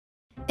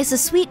It's a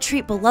sweet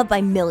treat beloved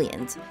by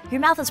millions.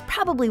 Your mouth is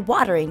probably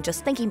watering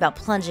just thinking about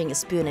plunging a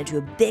spoon into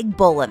a big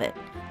bowl of it.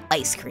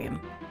 Ice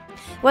cream.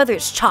 Whether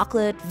it's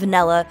chocolate,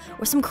 vanilla,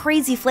 or some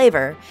crazy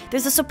flavor,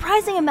 there's a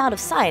surprising amount of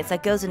science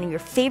that goes into your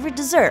favorite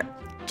dessert.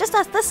 Just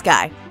ask this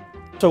guy.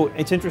 So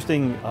it's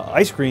interesting,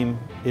 ice cream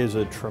is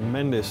a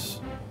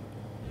tremendous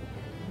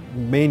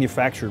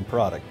manufactured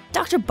product.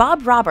 Dr.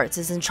 Bob Roberts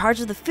is in charge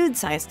of the food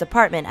science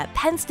department at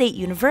Penn State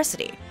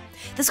University.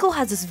 The school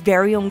has its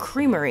very own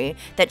creamery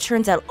that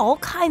churns out all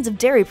kinds of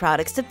dairy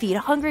products to feed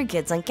hungry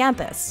kids on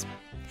campus.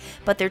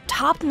 But their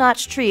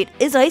top-notch treat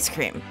is ice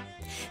cream.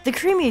 The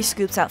creamery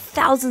scoops out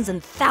thousands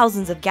and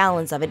thousands of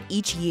gallons of it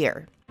each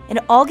year, and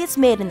it all gets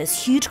made in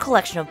this huge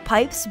collection of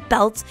pipes,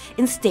 belts,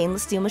 and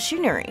stainless steel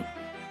machinery.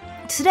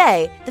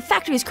 Today, the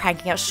factory is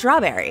cranking out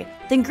strawberry.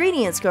 The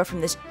ingredients go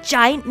from this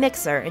giant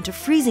mixer into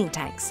freezing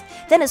tanks,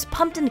 then it's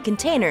pumped into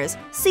containers,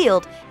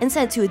 sealed, and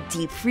sent to a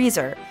deep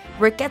freezer,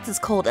 where it gets as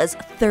cold as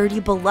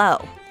 30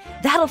 below.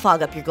 That'll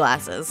fog up your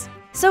glasses.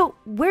 So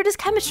where does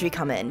chemistry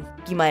come in,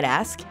 you might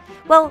ask?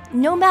 Well,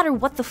 no matter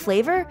what the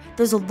flavor,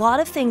 there's a lot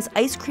of things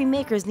ice cream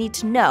makers need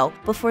to know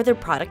before their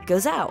product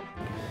goes out.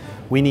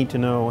 We need to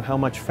know how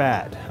much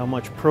fat, how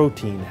much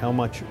protein, how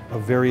much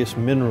of various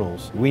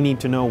minerals. We need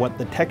to know what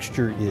the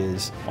texture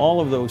is. All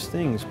of those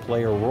things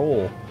play a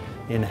role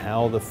in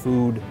how the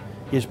food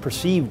is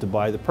perceived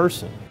by the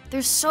person.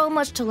 There's so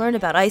much to learn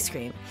about ice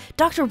cream.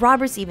 Dr.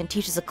 Roberts even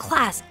teaches a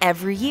class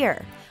every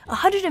year.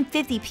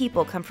 150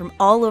 people come from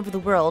all over the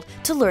world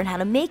to learn how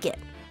to make it.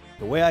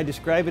 The way I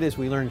describe it is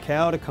we learn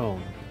cow to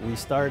cone. We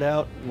start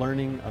out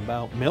learning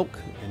about milk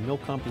and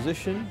milk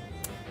composition,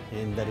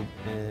 and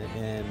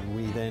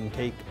we then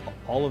take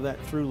all of that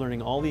through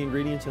learning all the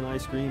ingredients in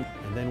ice cream,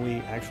 and then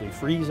we actually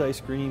freeze ice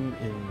cream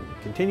in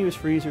continuous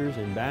freezers,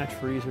 in batch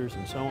freezers,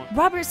 and so on.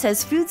 Robert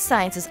says food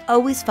science is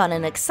always fun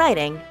and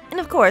exciting, and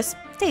of course,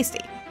 tasty.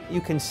 You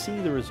can see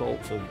the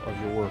results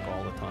of your work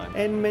all the time.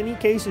 In many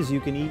cases,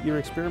 you can eat your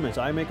experiments.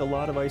 I make a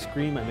lot of ice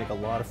cream. I make a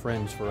lot of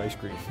friends for ice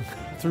cream,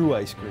 through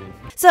ice cream.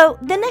 So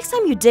the next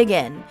time you dig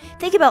in,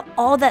 think about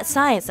all that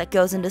science that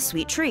goes into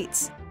sweet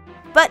treats.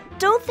 But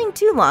don't think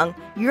too long,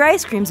 your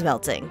ice cream's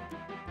melting.